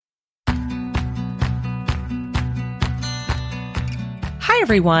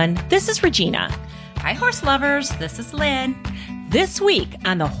everyone, this is Regina. Hi, horse lovers. This is Lynn. This week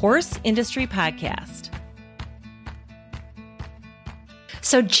on the Horse Industry Podcast.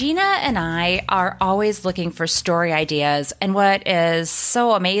 So Gina and I are always looking for story ideas, and what is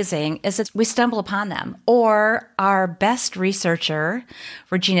so amazing is that we stumble upon them, or our best researcher,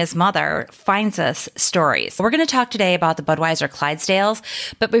 Regina's mother, finds us stories. We're going to talk today about the Budweiser Clydesdales,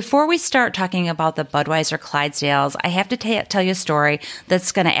 but before we start talking about the Budweiser Clydesdales, I have to tell you a story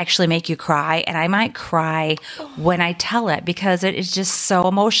that's going to actually make you cry, and I might cry when I tell it because it is just so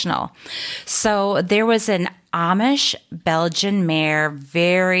emotional. So there was an Amish Belgian mare,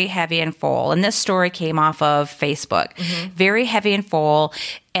 very heavy and full. And this story came off of Facebook. Very heavy and full.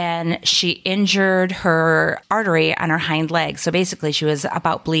 And she injured her artery on her hind leg. So basically, she was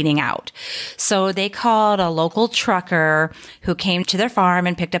about bleeding out. So they called a local trucker who came to their farm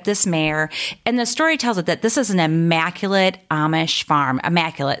and picked up this mare. And the story tells it that this is an immaculate Amish farm.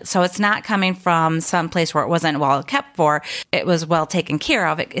 Immaculate. So it's not coming from some place where it wasn't well kept for. It was well taken care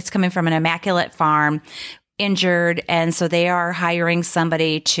of. It's coming from an immaculate farm. Injured, and so they are hiring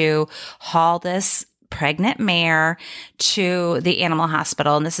somebody to haul this pregnant mare to the animal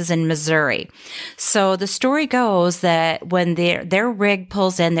hospital, and this is in Missouri. So the story goes that when their rig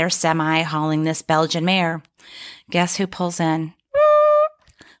pulls in, their semi hauling this Belgian mare, guess who pulls in?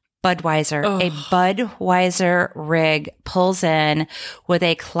 Budweiser. A Budweiser rig pulls in with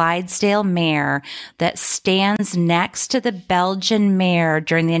a Clydesdale mare that stands next to the Belgian mare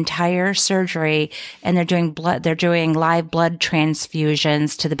during the entire surgery, and they're doing live blood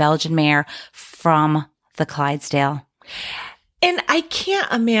transfusions to the Belgian mare from the Clydesdale. And I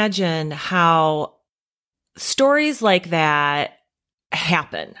can't imagine how stories like that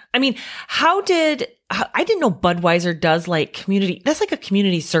happen. I mean, I didn't know Budweiser does like community. That's like a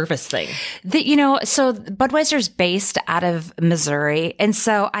community service thing. So Budweiser's based out of Missouri. And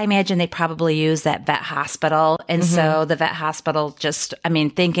so I imagine they probably use that vet hospital. And so the vet hospital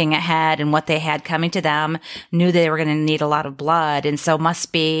thinking ahead and what they had coming to them, knew they were going to need a lot of blood. And so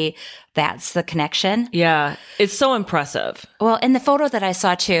that's the connection. Yeah. It's so impressive. Well, in the photo that I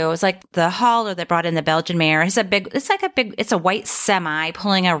saw too, it was like the hauler that brought in the Belgian mare. It's a white semi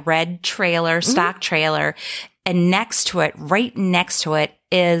pulling a red trailer, stock trailer. And right next to it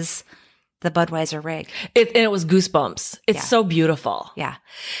is the Budweiser rig. And it was goosebumps. It's so beautiful. Yeah.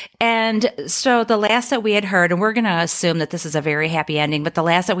 And so the last that we had heard, and we're going to assume that this is a very happy ending, but the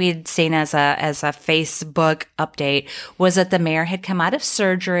last that we had seen as a Facebook update was that the mare had come out of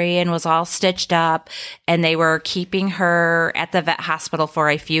surgery and was all stitched up, and they were keeping her at the vet hospital for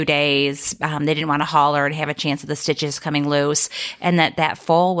a few days. They didn't want to haul her and have a chance of the stitches coming loose, and that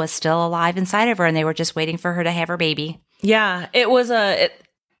foal was still alive inside of her, and they were just waiting for her to have her baby. Yeah. It was a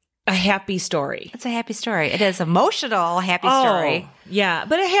happy story. It's a happy story. It is emotional, happy story. Yeah,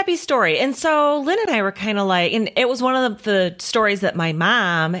 but a happy story. And so Lynn and I were kind of like, and it was one of the stories that my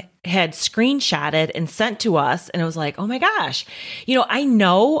mom had screenshotted and sent to us. And it was like, oh my gosh, I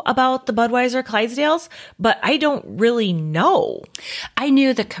know about the Budweiser Clydesdales, but I don't really know. I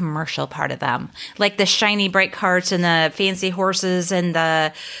knew the commercial part of them, like the shiny bright carts and the fancy horses and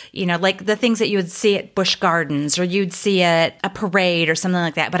the, like the things that you would see at Busch Gardens or you'd see at a parade or something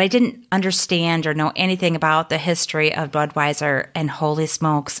like that. But I didn't understand or know anything about the history of Budweiser, and holy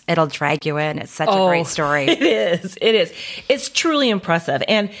smokes, it'll drag you in. It's such a great story. It is. It's truly impressive.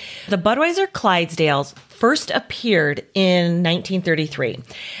 And the Budweiser Clydesdales first appeared in 1933,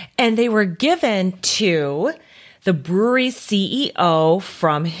 and they were given to the brewery's CEO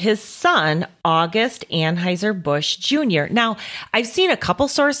from his son, August Anheuser-Busch Jr. Now, I've seen a couple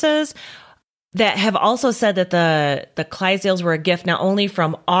sources that have also said that the Clydesdales were a gift not only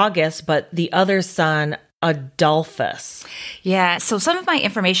from August, but the other son, Adolphus. Yeah. So some of my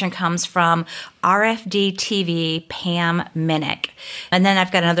information comes from RFD TV Pam Minnick. And then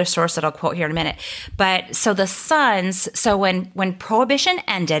I've got another source that I'll quote here in a minute. But so the sons, so when Prohibition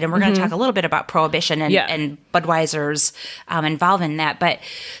ended, and we're going to talk a little bit about Prohibition and Budweiser's involvement in that. But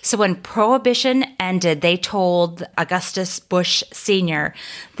so when Prohibition ended, they told Augustus Busch Sr.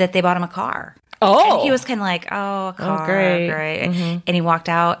 that they bought him a car. Oh. And he was kind of like, oh, a car, great. And he walked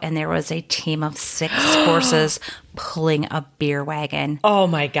out, and there was a team of 6 horses pulling a beer wagon. Oh,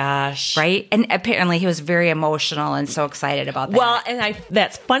 my gosh. Right? And apparently he was very emotional and so excited about that. Well, and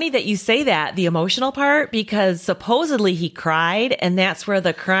that's funny that you say that, the emotional part, because supposedly he cried, and that's where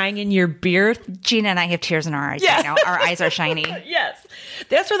the crying in your beer... Gina and I have tears in our eyes right now. Our eyes are shiny. Yes.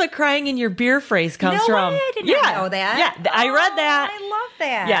 That's where the crying in your beer phrase comes from. Way, I did not know that. Yeah, I read that. I love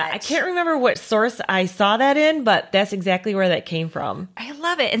that. Yeah, I can't remember what source I saw that in, but that's exactly where that came from. I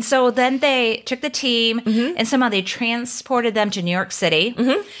love it. And so then they took the team, and somehow they they transported them to New York City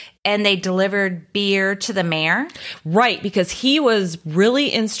and they delivered beer to the mayor. Right, because he was really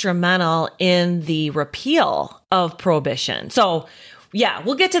instrumental in the repeal of Prohibition. So, yeah,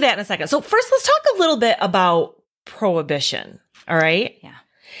 we'll get to that in a second. So first, let's talk a little bit about Prohibition. All right? Yeah.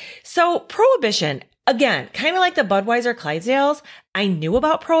 So Prohibition, again, kind of like the Budweiser Clydesdales, I knew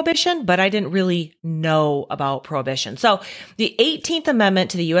about Prohibition, but I didn't really know about Prohibition. So the 18th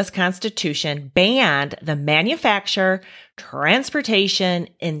Amendment to the U.S. Constitution banned the manufacture, transportation,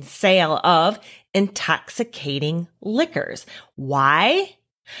 and sale of intoxicating liquors. Why?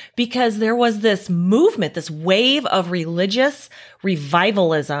 Because there was this movement, this wave of religious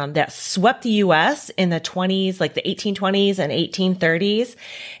revivalism that swept the U.S. in the 20s, like the 1820s and 1830s.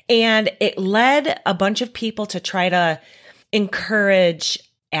 And it led a bunch of people to try to encourage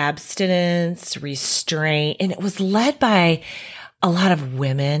abstinence, restraint, and it was led by a lot of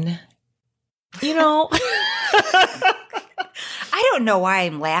women, you know. I don't know why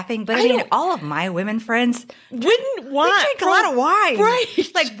I'm laughing, but I mean, all of my women friends wouldn't want they drink a lot of wine.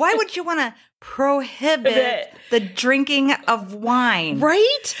 Right. Like, why would you want to prohibit the drinking of wine?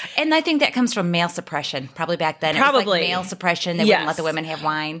 Right. And I think that comes from male suppression. Probably back then. Probably. It was like male suppression. They wouldn't let the women have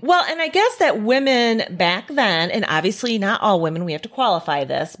wine. Well, and I guess that women back then, and obviously not all women, we have to qualify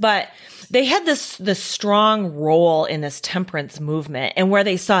this, but they had this strong role in this temperance movement and where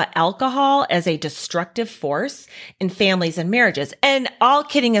they saw alcohol as a destructive force in families and marriages. And all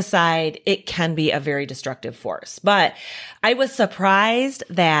kidding aside, it can be a very destructive force. But I was surprised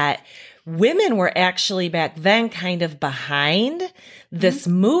that women were actually back then kind of behind this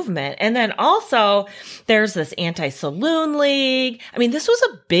movement. And then also there's this anti-saloon league. I mean, this was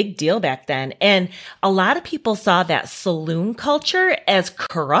a big deal back then. And a lot of people saw that saloon culture as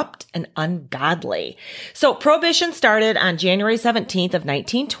corrupt and ungodly. So Prohibition started on January 17th of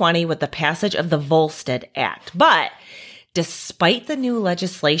 1920 with the passage of the Volstead Act. But despite the new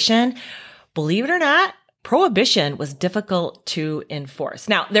legislation, believe it or not, Prohibition was difficult to enforce.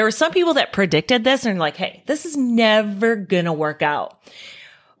 Now, there were some people that predicted this and are like, hey, this is never going to work out.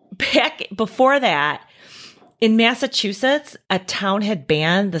 Back before that, in Massachusetts, a town had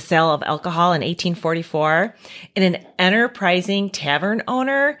banned the sale of alcohol in 1844, and an enterprising tavern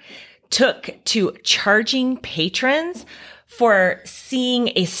owner took to charging patrons for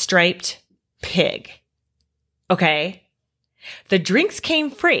seeing a striped pig. Okay? The drinks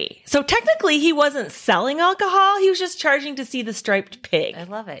came free. So technically he wasn't selling alcohol. He was just charging to see the striped pig. I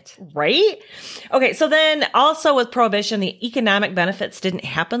love it. Right? Okay. So then also with Prohibition, the economic benefits didn't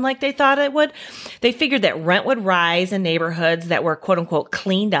happen like they thought it would. They figured that rent would rise in neighborhoods that were quote unquote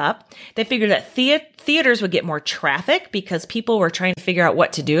cleaned up. They figured that theaters would get more traffic because people were trying to figure out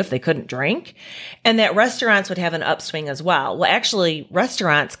what to do if they couldn't drink, and that restaurants would have an upswing as well. Well, actually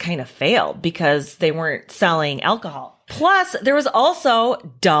restaurants kind of failed because they weren't selling alcohol. Plus, there was also,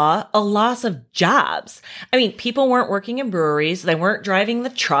 a loss of jobs. I mean, people weren't working in breweries. They weren't driving the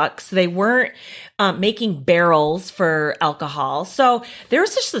trucks. They weren't making barrels for alcohol. So there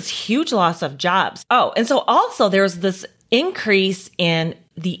was just this huge loss of jobs. Oh, and so also there was this increase in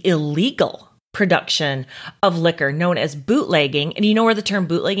the illegal production of liquor known as bootlegging. And you know where the term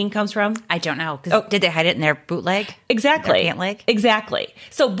bootlegging comes from? I don't know. Did they hide it in their bootleg? Exactly. Their pant leg? Exactly.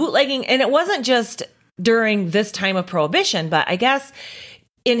 So bootlegging, and it wasn't just during this time of Prohibition, but I guess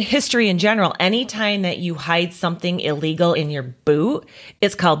in history in general, anytime that you hide something illegal in your boot,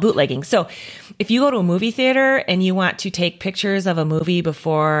 it's called bootlegging. So if you go to a movie theater and you want to take pictures of a movie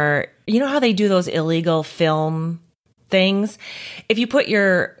before, you know how they do those illegal film things? If you put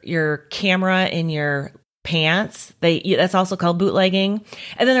your camera in your pants, that's also called bootlegging.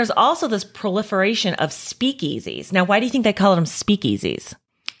 And then there's also this proliferation of speakeasies. Now, why do you think they call them speakeasies?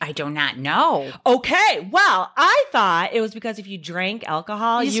 I do not know. Okay. Well, I thought it was because if you drank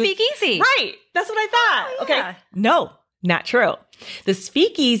alcohol, you speak easy. Right. That's what I thought. Oh, yeah. Okay. No, not true. The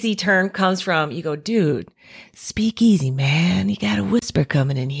speakeasy term comes from, you go, dude, speak easy, man. You got a whisper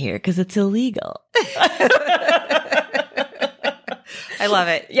coming in here because it's illegal. I love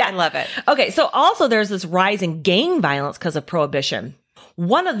it. Yeah. I love it. Okay. So also there's this rise in gang violence because of Prohibition.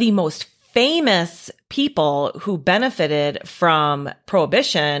 One of the most famous people who benefited from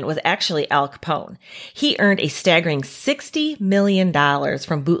Prohibition was actually Al Capone. He earned a staggering $60 million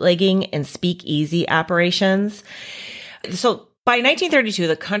from bootlegging and speakeasy operations. So by 1932,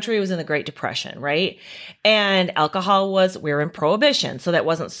 the country was in the Great Depression, right? And we were in Prohibition, so that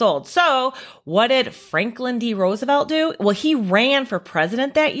wasn't sold. So what did Franklin D. Roosevelt do? Well, he ran for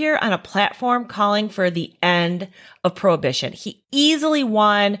president that year on a platform calling for the end of Prohibition. He easily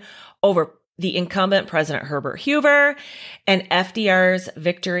won over the incumbent President Herbert Hoover, and FDR's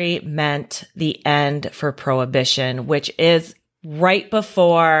victory meant the end for Prohibition, which is right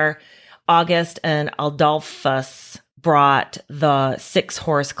before August and Adolphus brought the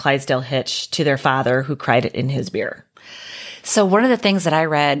 6-horse Clydesdale hitch to their father, who cried it in his beer. So one of the things that I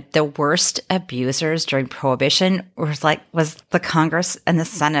read, the worst abusers during Prohibition was the Congress and the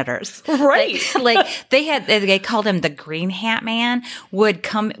senators. Right. They called him the Green Hat Man, would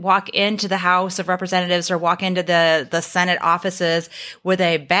walk into the House of Representatives or walk into the Senate offices with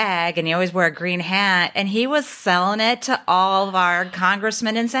a bag, and he always wore a green hat, and he was selling it to all of our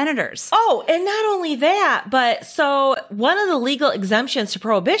congressmen and senators. Oh, and not only that, but so one of the legal exemptions to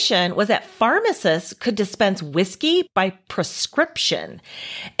Prohibition was that pharmacists could dispense whiskey by prescription.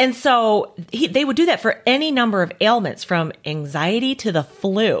 And so they would do that for any number of ailments, from anxiety to the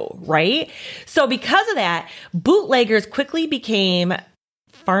flu, right? So because of that, bootleggers quickly became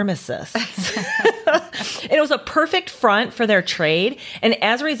pharmacists. And it was a perfect front for their trade. And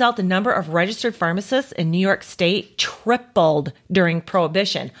as a result, the number of registered pharmacists in New York State tripled during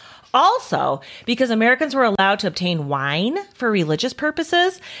Prohibition. Also, because Americans were allowed to obtain wine for religious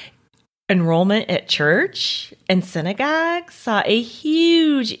purposes, enrollment at church and synagogue saw a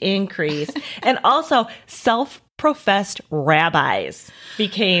huge increase. And also, self-professed rabbis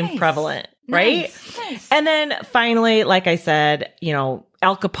became prevalent, right? Nice. And then finally, like I said, Al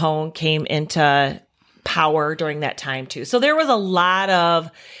Capone came into power during that time too. So there was a lot of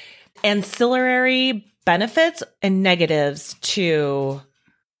ancillary benefits and negatives to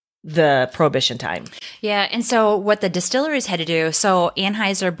the Prohibition time. Yeah. And so what the distilleries had to do, so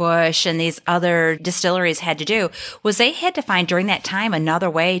Anheuser-Busch and these other distilleries had to do, was they had to find during that time another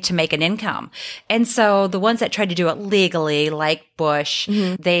way to make an income. And so the ones that tried to do it legally, like Busch,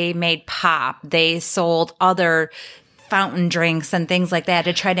 they made pop, they sold other fountain drinks and things like that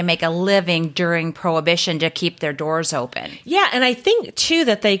to try to make a living during Prohibition to keep their doors open. Yeah, and I think too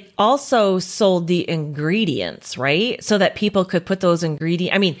that they also sold the ingredients, right? So that people could put those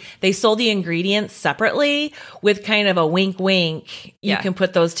ingredients. I mean, they sold the ingredients separately with kind of a wink, wink. You can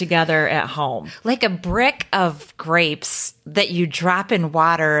put those together at home. Like a brick of grapes that you drop in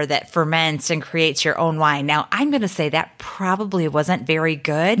water that ferments and creates your own wine. Now, I'm going to say that probably wasn't very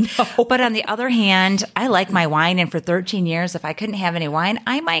good. No. But on the other hand, I like my wine, and for 13 years, if I couldn't have any wine,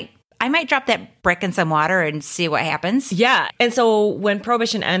 I might drop that brick in some water and see what happens. Yeah. And so when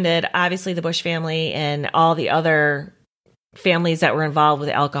Prohibition ended, obviously the Bush family and all the other families that were involved with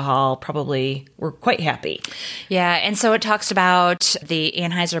alcohol probably were quite happy. Yeah. And so it talks about the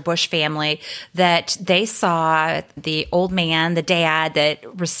Anheuser-Busch family, that they saw the old man, the dad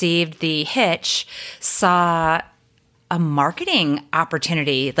that received the hitch, saw a marketing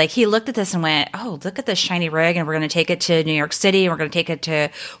opportunity. Like, he looked at this and went, oh, look at this shiny rig, and we're going to take it to New York City, and we're going to take it to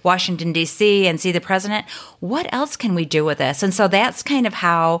Washington, D.C. and see the president. What else can we do with this? And so that's kind of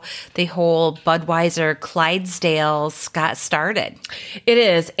how the whole Budweiser Clydesdales got started. It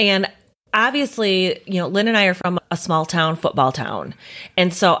is. And obviously, Lynn and I are from a small town, football town.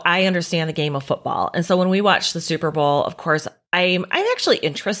 And so I understand the game of football. And so when we watch the Super Bowl, of course, I'm actually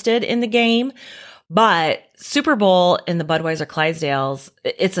interested in the game. But Super Bowl and the Budweiser Clydesdales,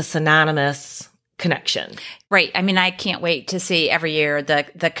 it's a synonymous connection. Right. I mean, I can't wait to see every year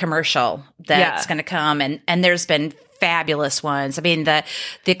the commercial that's going to come. And there's been fabulous ones. I mean, the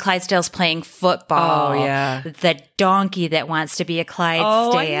Clydesdales playing football. Oh, yeah. The donkey that wants to be a Clydesdale.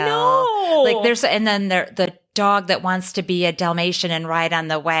 Oh, I know. And then the dog that wants to be a Dalmatian and ride on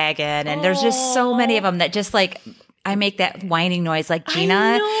the wagon. And there's just so many of them that just I make that whining noise like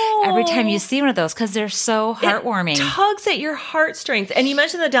Gina every time you see one of those, because they're so heartwarming. It tugs at your heartstrings. And you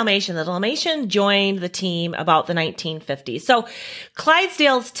mentioned the Dalmatian. The Dalmatian joined the team about the 1950s. So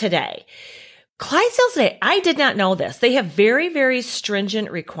Clydesdales today, I did not know this. They have very, very stringent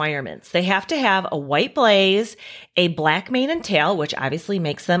requirements. They have to have a white blaze, a black mane and tail, which obviously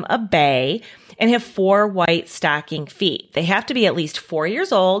makes them a bay, and have 4 white stocking feet. They have to be at least 4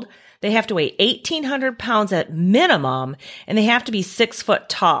 years old. They have to weigh 1,800 pounds at minimum, and they have to be 6 foot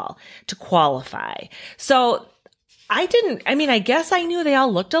tall to qualify. So I guess I knew they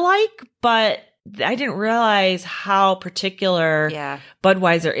all looked alike, but I didn't realize how particular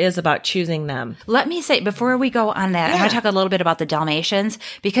Budweiser is about choosing them. Let me say, before we go on that, I want to talk a little bit about the Dalmatians,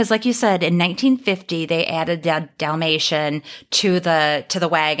 because like you said, in 1950, they added the Dalmatian to the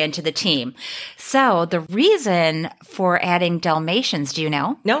wagon, to the team. So the reason for adding Dalmatians, do you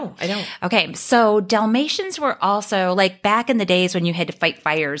know? No, I don't. Okay. So Dalmatians were also, like, back in the days when you had to fight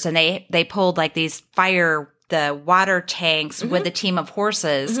fires, and they pulled like these fire the water tanks with a team of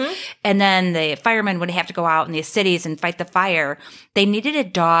horses. And then the firemen would have to go out in these cities and fight the fire. They needed a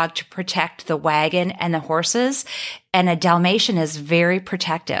dog to protect the wagon and the horses. And a Dalmatian is very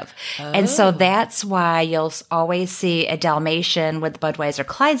protective. And so that's why you'll always see a Dalmatian with Budweiser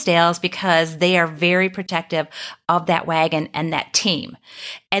Clydesdales, because they are very protective of that wagon and that team.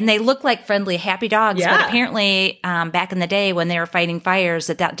 And they look like friendly, happy dogs. Yeah. But apparently, back in the day when they were fighting fires,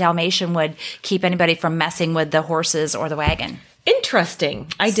 that Dalmatian would keep anybody from messing with the horses or the wagon. Interesting.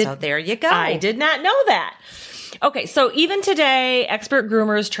 So there you go. I did not know that. Okay, so even today, expert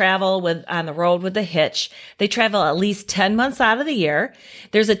groomers travel on the road with the hitch. They travel at least 10 months out of the year.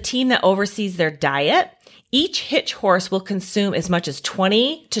 There's a team that oversees their diet. Each hitch horse will consume as much as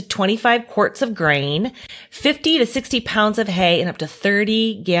 20 to 25 quarts of grain, 50 to 60 pounds of hay, and up to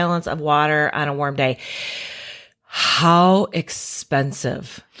 30 gallons of water on a warm day. How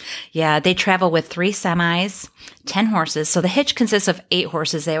expensive. Yeah, they travel with 3 semis, 10 horses. So the hitch consists of 8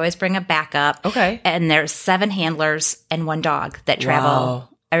 horses. They always bring a backup. Okay. And there's 7 handlers and 1 dog that travel Wow.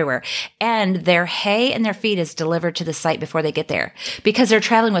 everywhere. And their hay and their feed is delivered to the site before they get there, because they're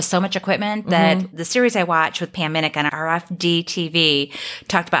traveling with so much equipment that the series I watched with Pam Minnick on RFD TV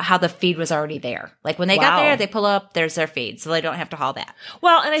talked about how the feed was already there. Like when they got Wow. there, they pull up, there's their feed. So they don't have to haul that.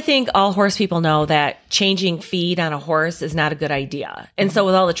 Well, and I think all horse people know that changing feed on a horse is not a good idea. And so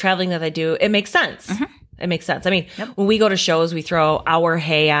with all the traveling that they do, it makes sense. It makes sense. I mean, when we go to shows, we throw our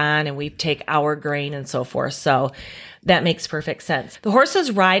hay on and we take our grain and so forth. So that makes perfect sense. The horses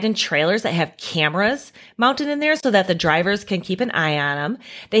ride in trailers that have cameras mounted in there so that the drivers can keep an eye on them.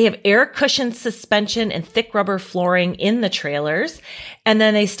 They have air cushioned suspension and thick rubber flooring in the trailers. And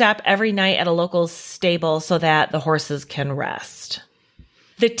then they stop every night at a local stable so that the horses can rest.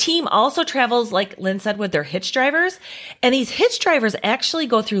 The team also travels, like Lynn said, with their hitch drivers. And these hitch drivers actually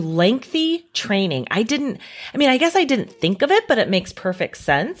go through lengthy training. I guess I didn't think of it, but it makes perfect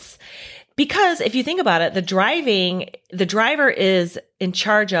sense. Because if you think about it, the driver is in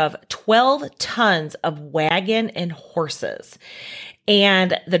charge of 12 tons of wagon and horses.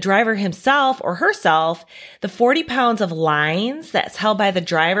 And the driver himself or herself, the 40 pounds of lines that's held by the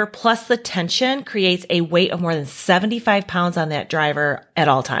driver plus the tension creates a weight of more than 75 pounds on that driver at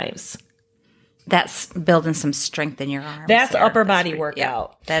all times. That's building some strength in your arms. That's there. upper That's body great.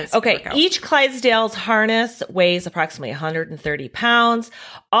 workout. Yep. That is okay. workout. Each Clydesdale's harness weighs approximately 130 pounds.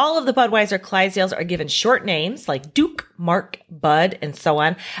 All of the Budweiser Clydesdales are given short names like Duke, Mark, Bud, and so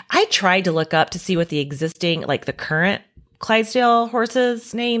on. I tried to look up to see what the existing, like the current Clydesdale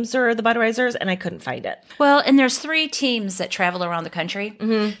horses' names are, the Budweisers, and I couldn't find it. Well, and there's 3 teams that travel around the country.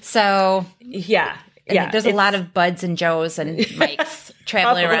 So Yeah. there's a lot of Buds and Joes and Mikes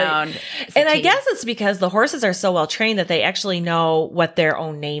traveling Probably. around. as a And I team. guess it's because the horses are so well trained that they actually know what their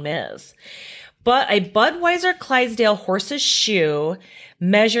own name is. But a Budweiser Clydesdale horse's shoe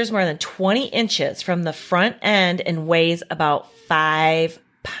measures more than 20 inches from the front end and weighs about 5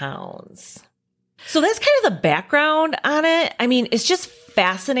 pounds. So that's kind of the background on it. I mean, it's just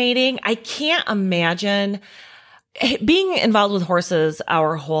fascinating. I can't imagine being involved with horses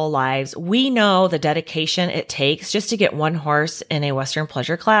our whole lives. We know the dedication it takes just to get one horse in a Western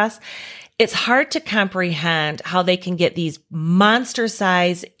pleasure class. It's hard to comprehend how they can get these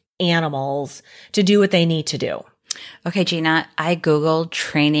monster-sized animals to do what they need to do. Okay, Gina, I Googled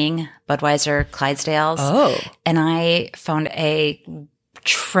training Budweiser Clydesdales. Oh. And I found a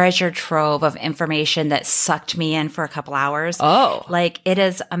treasure trove of information that sucked me in for a couple hours. Oh. Like, it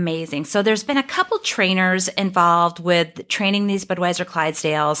is amazing. So there's been a couple trainers involved with training these Budweiser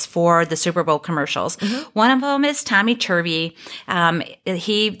Clydesdales for the Super Bowl commercials. One of them is Tommy Turvey.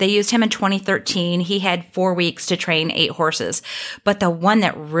 They used him in 2013. He had 4 weeks to train 8 horses. But the one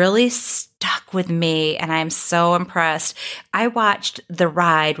that really stuck with me, and I'm so impressed, I watched The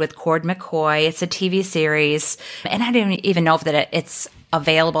Ride with Cord McCoy. It's a TV series, and I didn't even know that it's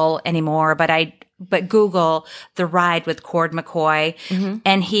available anymore, but Google The Ride with Cord McCoy,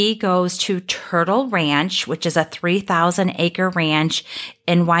 and he goes to Turtle Ranch, which is a 3,000 acre ranch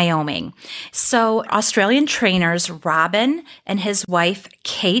in Wyoming. So Australian trainers Robin and his wife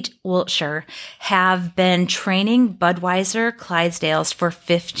Kate Wiltshire have been training Budweiser Clydesdales for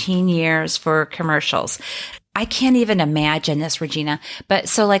 15 years for commercials. I can't even imagine this, Regina. But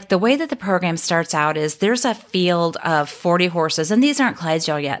so like the way that the program starts out is there's a field of 40 horses, and these aren't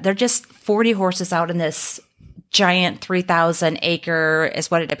Clydesdale yet. They're just 40 horses out in this giant 3,000 acre,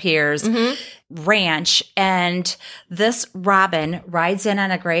 is what it appears, ranch. And this Robin rides in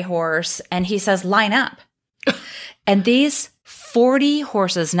on a gray horse and he says, line up. And these 40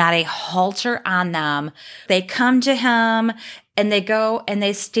 horses, not a halter on them, they come to him and they go and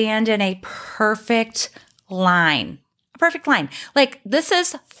they stand in a perfect line. A perfect line. Like, this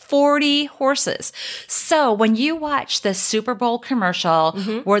is 40 horses. So when you watch the Super Bowl commercial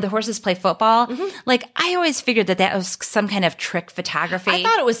where the horses play football, like, I always figured that was some kind of trick photography. I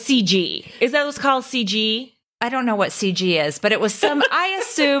thought it was CG. Is that what's called CG? I don't know what CG is, but it was I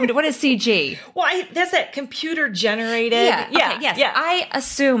assumed, what is CG? Well, that's that computer generated. Yeah. Okay, yes. Yeah. I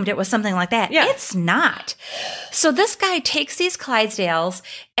assumed it was something like that. Yeah. It's not. So this guy takes these Clydesdales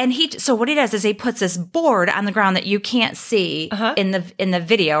and so what he does is he puts this board on the ground that you can't see in the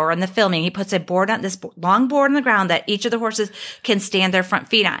video or in the filming. He puts a board on this long board on the ground that each of the horses can stand their front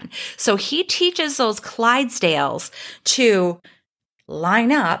feet on. So he teaches those Clydesdales to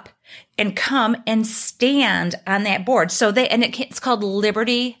line up and come and stand on that board. So it's called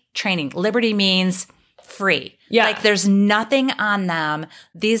Liberty training. Liberty means free. Yeah. Like, there's nothing on them.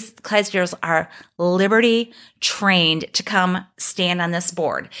 These Clydesdales are Liberty trained to come stand on this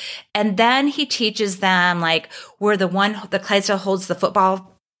board. And then he teaches them, like, where the Clydesdale holds the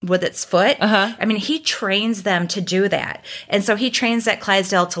football with its foot. I mean, he trains them to do that. And so he trains that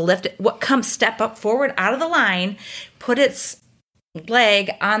Clydesdale to lift it, step up forward out of the line, put its leg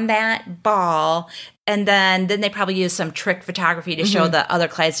on that ball, and then they probably use some trick photography to show the other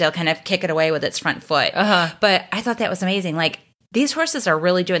Clydesdale kind of kick it away with its front foot. But I thought that was amazing. Like, these horses are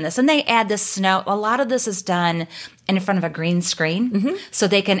really doing this, and they add the snow. A lot of this is done in front of a green screen, so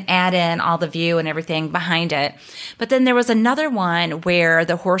they can add in all the view and everything behind it. But then there was another one where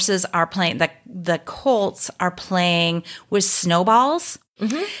the horses are playing, the colts are playing with snowballs.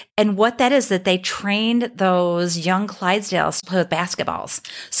 And what that is, that they trained those young Clydesdales to play with basketballs.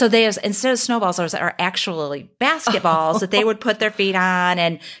 So instead of snowballs, those are actually basketballs that they would put their feet on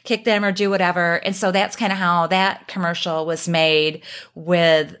and kick them or do whatever. And so that's kind of how that commercial was made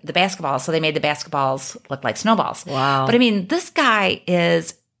with the basketballs. So they made the basketballs look like snowballs. Wow. But I mean, this guy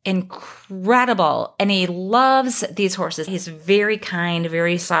is incredible, and he loves these horses. He's very kind,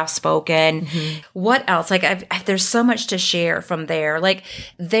 very soft-spoken. What else? Like, there's so much to share from there. Like,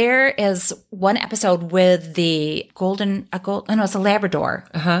 there is one episode with it's a Labrador.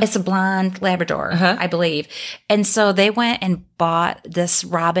 It's a blonde Labrador, I believe. And so they went and bought this,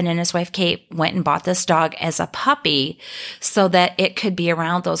 Robin and his wife Kate went and bought this dog as a puppy so that it could be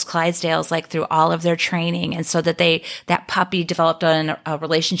around those Clydesdales, like, through all of their training. And so that that puppy developed a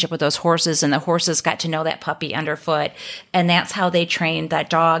relationship with those horses, and the horses got to know that puppy underfoot. And that's how they trained that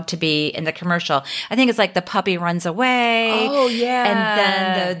dog to be in the commercial. I think it's like the puppy runs away. Oh, yeah. And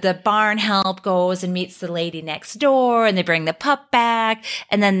then the barn help goes and meets the lady next door, and they bring the pup back.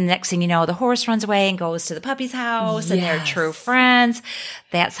 And then the next thing you know, the horse runs away and goes to the puppy's house, and they're true friends.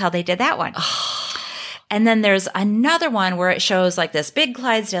 That's how they did that one. And then there's another one where it shows, like, this big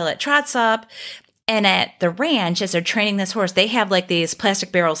Clydesdale that trots up. And at the ranch, as they're training this horse, they have, like, these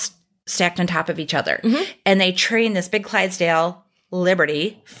plastic barrels stacked on top of each other. And they train this big Clydesdale,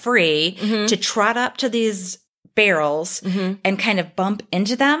 Liberty, free, to trot up to these barrels and kind of bump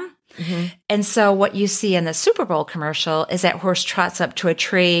into them. And so what you see in the Super Bowl commercial is that horse trots up to a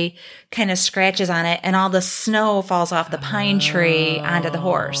tree, kind of scratches on it, and all the snow falls off the pine tree onto the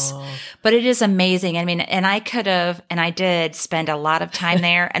horse. But it is amazing. I mean, and I did spend a lot of time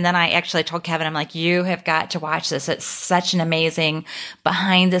there. And then I actually told Kevin, I'm like, you have got to watch this. It's such an amazing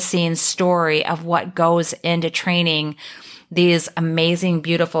behind the scenes story of what goes into training these amazing,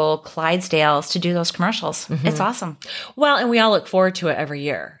 beautiful Clydesdales to do those commercials. It's awesome. Well, and we all look forward to it every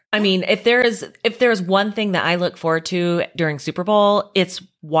year. I mean, if there's one thing that I look forward to during Super Bowl, it's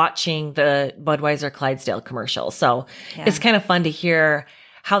watching the Budweiser Clydesdale commercial. So it's kind of fun to hear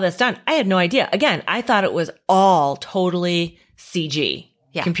how that's done. I had no idea. Again, I thought it was all totally CG.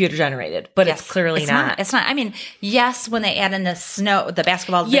 Computer generated, but it's clearly not. It's not. I mean, yes, when they add in the snow, the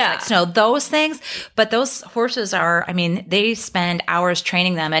basketball, like snow, those things, but those horses are, I mean, they spend hours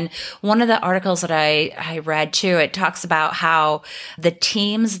training them. And one of the articles that I read too, it talks about how the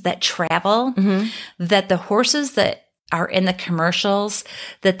teams that travel, that the horses that are in the commercials,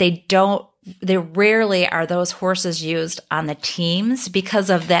 that they rarely are those horses used on the teams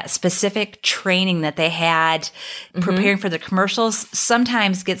because of that specific training that they had preparing for the commercials.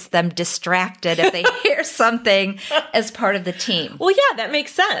 Sometimes gets them distracted if they hear something as part of the team. Well, yeah, that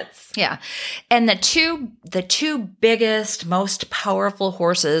makes sense. Yeah. And the two biggest, most powerful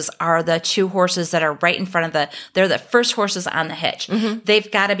horses are the two horses that are right in front of they're the first horses on the hitch. They've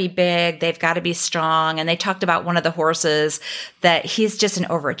got to be big. They've got to be strong. And they talked about one of the horses that he's just an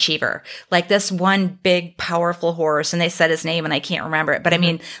overachiever. like this one big powerful horse, and they said his name and I can't remember it, but I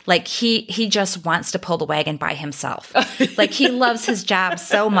mean, like he just wants to pull the wagon by himself. Like he loves his job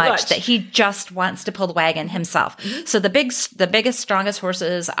so much that he just wants to pull the wagon himself. So the biggest, strongest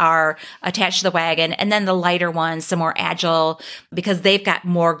horses are attached to the wagon, and then the lighter ones, the more agile, because they've got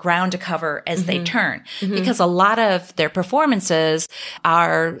more ground to cover as they turn. Because a lot of their performances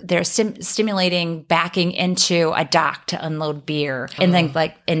are they're stimulating backing into a dock to unload beer and then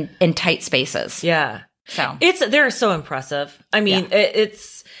like in tight spaces. Yeah. So they're so impressive. I mean,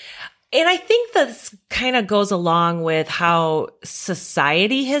 and I think this kind of goes along with how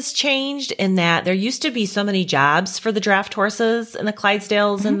society has changed in that there used to be so many jobs for the draft horses and the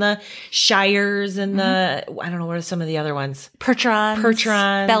Clydesdales and the Shires and the, I don't know, what are some of the other ones?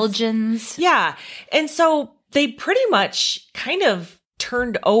 Percherons, Belgians. Yeah. And so they pretty much kind of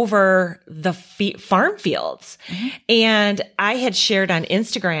turned over the farm fields. And I had shared on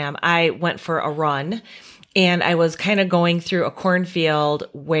Instagram, I went for a run and I was kind of going through a cornfield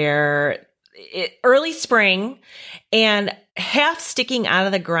where early spring, and half sticking out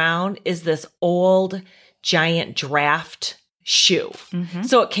of the ground is this old giant draft shoe.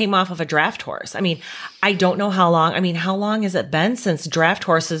 So it came off of a draft horse. I mean, I don't know how long. I mean, how long has it been since draft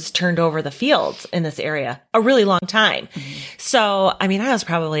horses turned over the fields in this area? A really long time. So, I mean, I was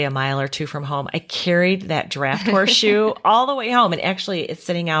probably a mile or two from home. I carried that draft horse shoe all the way home, and actually it's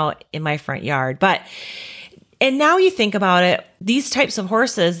sitting out in my front yard. And now you think about it, these types of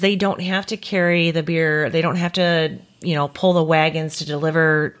horses, they don't have to carry the beer. They don't have to, pull the wagons to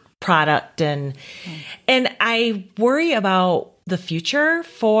deliver product. And I worry about the future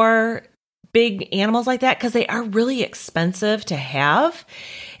for big animals like that because they are really expensive to have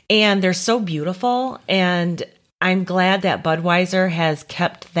and they're so beautiful. And I'm glad that Budweiser has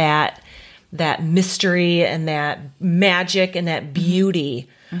kept that mystery and that magic and that beauty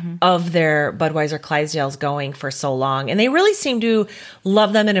of their Budweiser Clydesdales going for so long. And they really seem to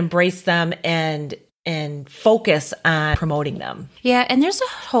love them and embrace them and focus on promoting them. Yeah, and there's a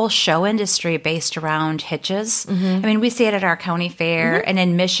whole show industry based around hitches. I mean, we see it at our county fair, and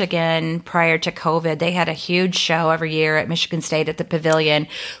in Michigan, prior to COVID, they had a huge show every year at Michigan State at the Pavilion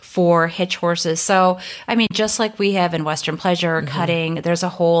for hitch horses. So, I mean, just like we have in Western Pleasure cutting, there's a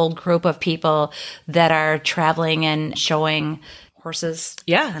whole group of people that are traveling and showing horses.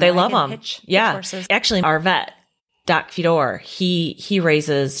 Yeah, they love them. Hitch horses. Actually, our vet, Doc Fedor, he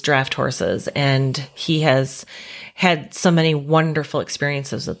raises draft horses and he has had so many wonderful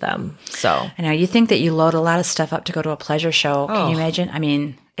experiences with them. So I know you think that you load a lot of stuff up to go to a pleasure show. Can you imagine? I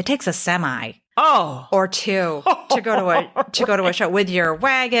mean, it takes a semi. Or two to go to a show with your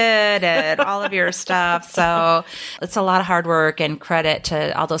wagon and all of your stuff. So it's a lot of hard work and credit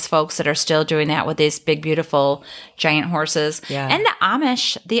to all those folks that are still doing that with these big, beautiful, giant horses. Yeah. And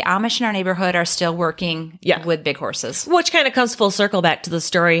the Amish in our neighborhood are still working with big horses. Which kind of comes full circle back to the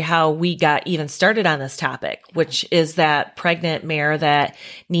story how we got even started on this topic, which is that pregnant mare that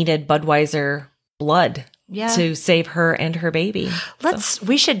needed Budweiser blood. To save her and her baby.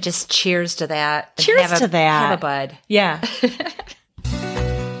 We should just cheers to that. Cheers to that. Have a bud. Yeah.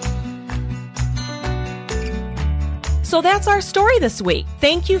 So that's our story this week.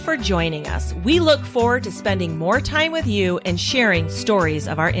 Thank you for joining us. We look forward to spending more time with you and sharing stories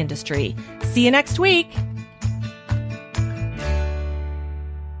of our industry. See you next week.